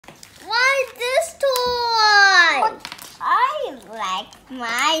like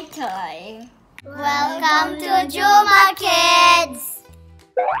my toy. Welcome to Juma Kids!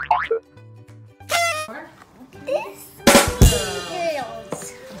 This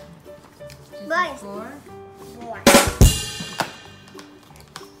girls. Boys. Boy.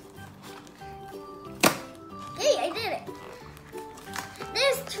 Hey, I did it.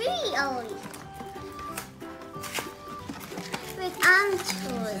 There's 3 only. Wait, I'm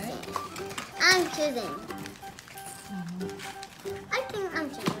choosing. I think I'm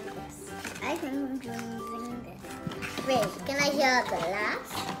choosing this. I think I'm choosing this. Wait, can I hear the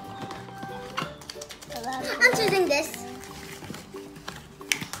last? I'm choosing this.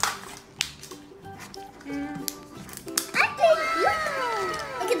 I think,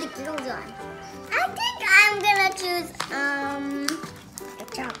 look at the clothes on. I think I'm gonna choose the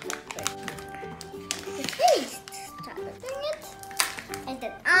chocolate. The taste chocolate in it. And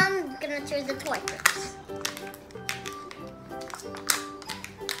then I'm gonna choose the toy first.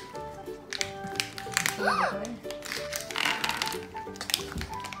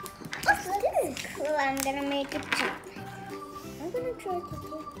 What's this? Well, I'm gonna make it chocolate. I'm gonna try to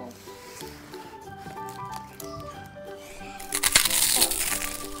take this.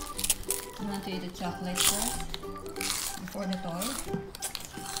 You want to eat the chocolate first before the toy?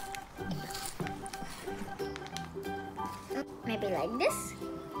 Maybe like this.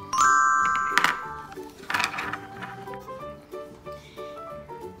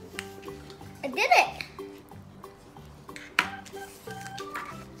 I did it.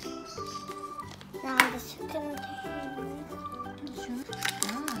 Now the second thing.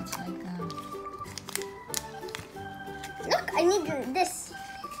 Ah, it's like Look, I need this.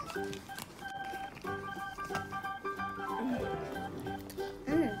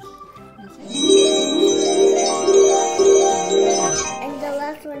 And the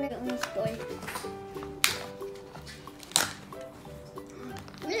last one is on this boy.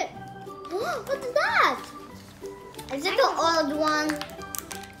 Look. What's that? Is it the old one?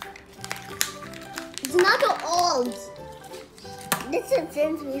 It's not the old. This is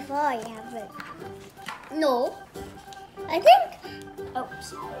since before I have it. No. I think.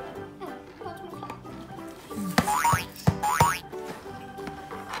 Oops.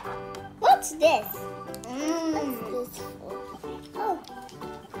 What's this? What's this for? Oh.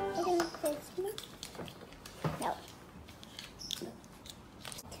 I think it's Christmas. No.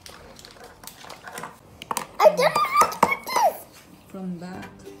 I don't know how to put this. from back.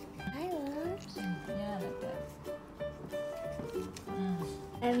 I want. Yeah, like that.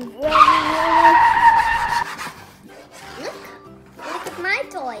 I'm ready. Look at my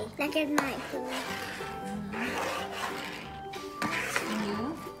toy. Look at my toy. And you?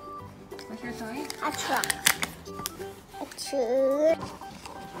 What's your toy? A truck. A truck.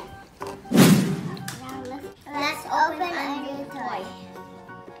 Now let's open a new toy.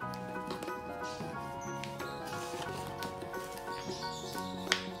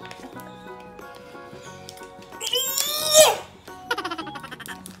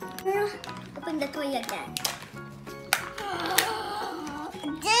 Open the toy again.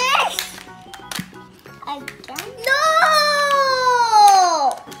 This! Again? No!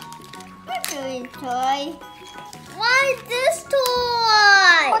 What's your toy? Why this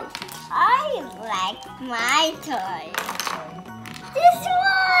toy? I like my toy. This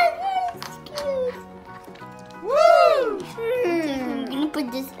one is cute. Woo! I'm gonna put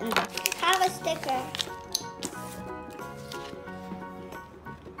this in the. Have a sticker.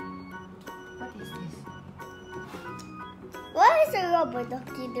 Why is a rubber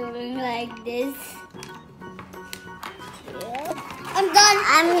ducky doing like this? Yeah. I'm done.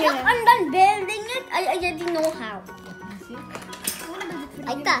 I'm done building it. I already know how.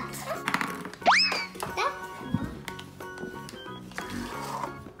 Like that. That.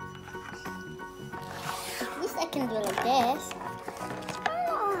 At least I can do like this. I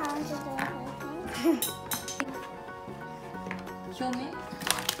don't know how to do it. Show me.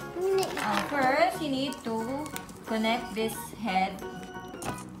 First, you need to connect this head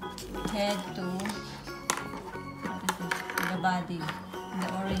to the body, the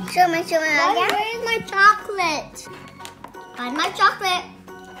orange. Show me again. Where is my chocolate? Find my chocolate.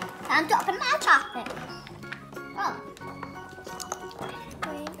 Time to open my chocolate. Oh.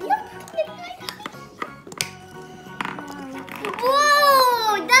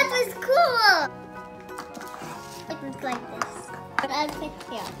 Whoa, that was cool. It looks like this. But I'll fit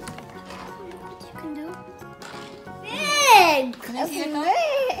here. You can do. Big. Can I see your toy?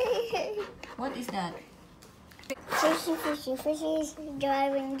 Big. What is that? Fishy, fishy, fishy,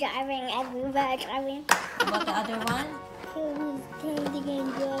 driving, everywhere, driving. What the other one? He was standing and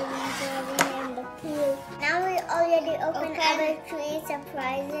driving in the pool. Now we already open other three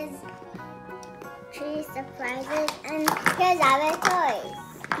surprises. And here's other toys.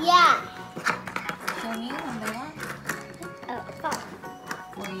 Yeah. Show me number one. Oh.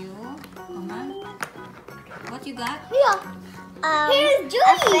 For you, Omar. What you got? Here. Here's Julie.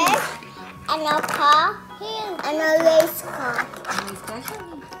 A fish and a car and a race car. Race car, show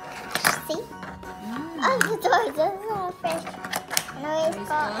me. See? Oh, the toys. This is a fish and a race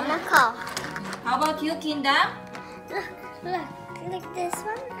car and a car. How about you, Kendah? Look. Like this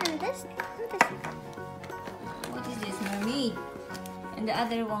one and this one. What is this? Mermaid. And the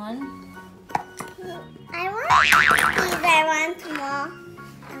other one? I want these. I want more.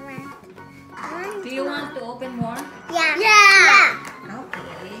 I want Do you want to open more? Yeah. Yeah. Okay.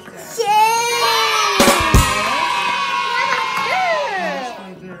 Yay! That's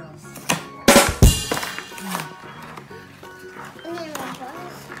for girls.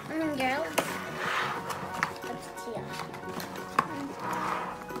 Girls.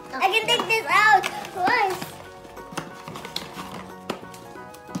 I can take this out. What?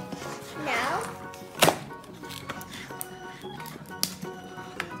 Now.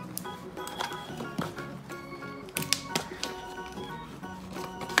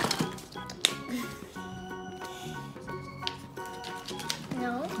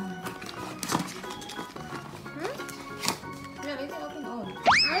 No. Yeah, let me open all.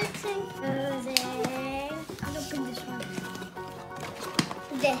 I think I'll open this one.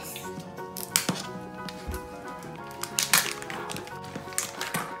 This.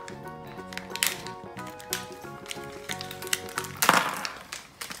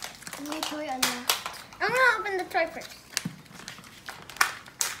 My toy unlocked. I'm gonna open the toy first.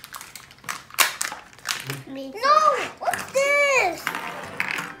 No! What's this?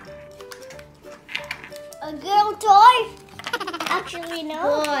 A girl toy? Actually,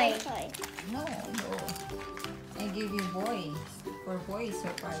 no. Boy. No. I give you boys for boys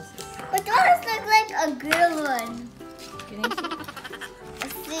surprises. But yours look like a girl one. Can I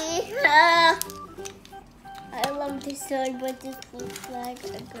see? See? I love this toy, but this looks like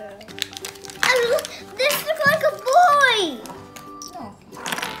a girl. This looks like a boy. No.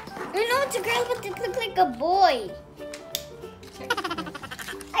 I know it's a girl, but it looks like a boy. Check it.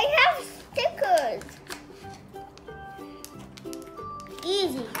 I have stickers.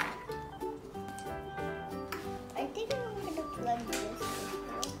 Easy. I think I'm gonna plug this.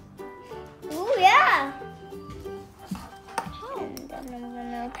 Oh yeah. And then I'm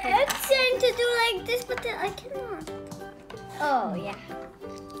gonna put. I'm trying to do like this, but then I cannot. Oh yeah.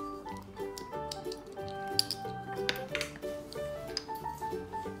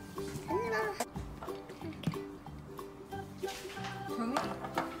 Show me.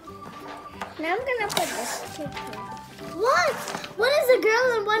 Now I'm gonna put this sticker. What? One is a girl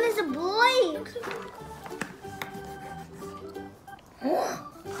and one is a boy.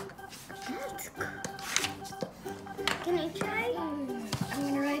 That's cool. Can I try? I'm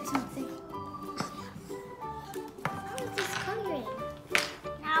gonna write something. How is this coloring?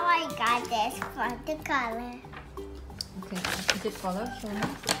 Now I got this for the color. Okay. Is it color? Show me.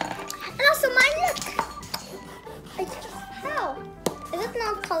 And also mine, look. How? Is it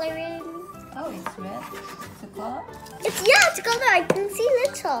not coloring? Oh, it's red. It's a color? It's a color. I can see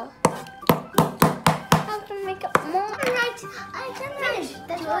little. I have to make it more. Right. I can write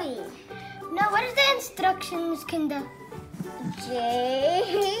the toy. No, what is the instructions, Kendah? J.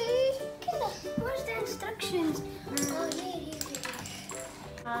 Kendah, where's the instructions? Oh, here.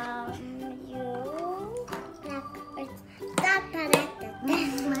 You.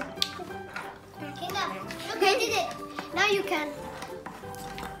 Kendah, look, I did it. Now you can.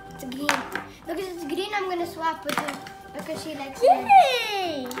 It's green. Look, it's green. I'm gonna swap with her because she likes red.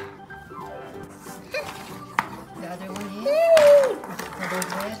 Yay! The other one is? For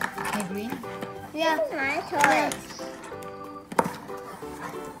those red and green? Yeah. This is my toy.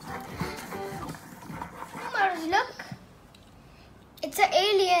 Omar, look. It's an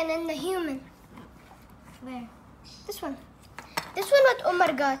alien and the human. Where? This one. This one what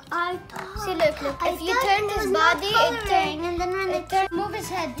Omar got. See, look. If you turn his body, it turns. And then when it turns, move his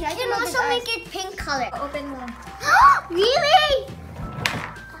head. You can also make it pink color. Open one. Really?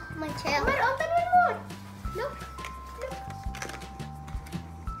 My tail. Omar, open one more. Look.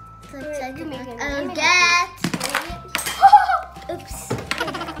 Oh, that. Oops.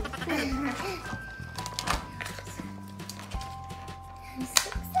 I'm so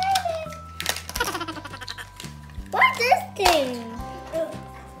excited. What's this thing?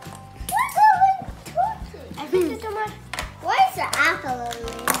 I think it's Omar. Why is the apple over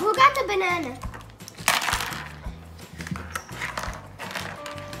there? Who got the banana?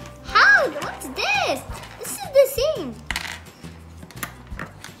 How? What's this? This is the same.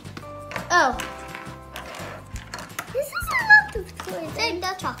 Oh. This is a lot of toys. Take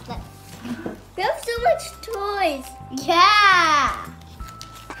the chocolate. We have so much toys. Yeah.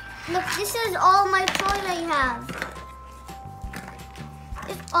 Look, this is all my toys I have.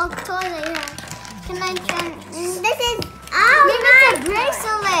 It's all toys I have. This is a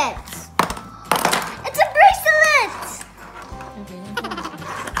bracelet. It's a bracelet.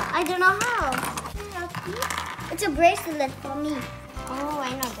 I don't know how. It's a bracelet for me. Oh,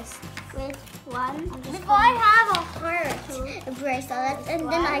 I know this. With one. Before I have a heart, a bracelet, and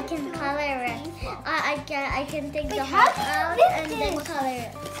then I can color it. I can take the heart out and then color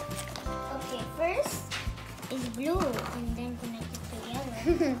it. Okay, first is blue, and then connect it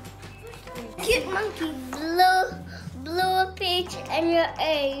together. Cute monkey, blue, peach, and your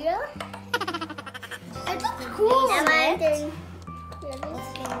area. It looks cool.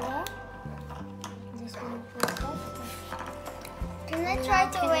 Can I try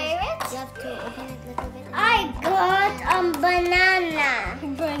to wear it? You have to open it a little bit. I got a banana.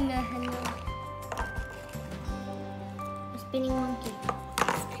 Banana. A spinning monkey.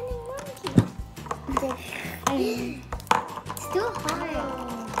 Spinning monkey. It's too hard.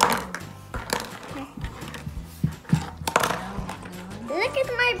 Look at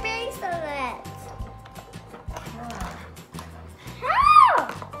my bracelet. How?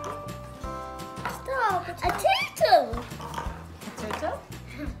 Stop. A turtle. Turtle?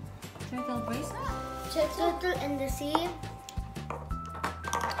 Turtle bracelet? Turtle in the sea. Okay.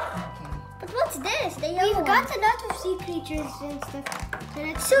 But what's this? The yellow We've got a lot of sea creatures and stuff.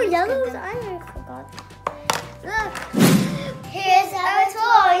 So yellow is I forgot. Look. Here's our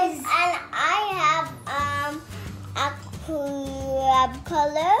toys. And I have a crab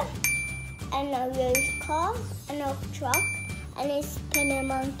color and a race car and a truck and a spinner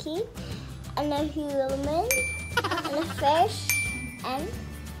monkey and a human and a fish and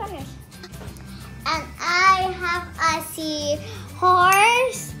finish. And I have a sea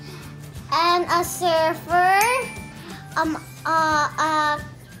horse and a surfer,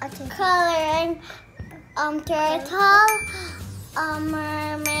 coloring turtle, a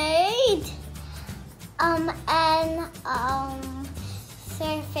mermaid, and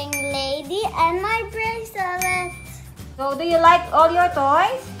surfing lady, and my bracelet. So, do you like all your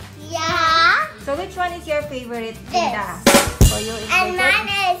toys? Yeah. So, which one is your favorite, Kendah? For you, And mine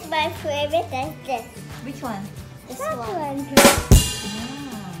is my favorite is this. Which one? This one.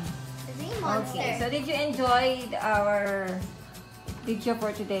 Okay, so did you enjoy our video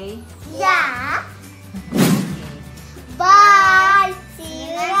for today? Yeah. Bye. See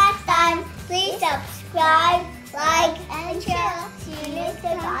you next time. Please subscribe, like, and share. See you next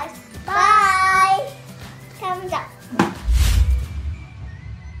time. Bye. Thumbs up.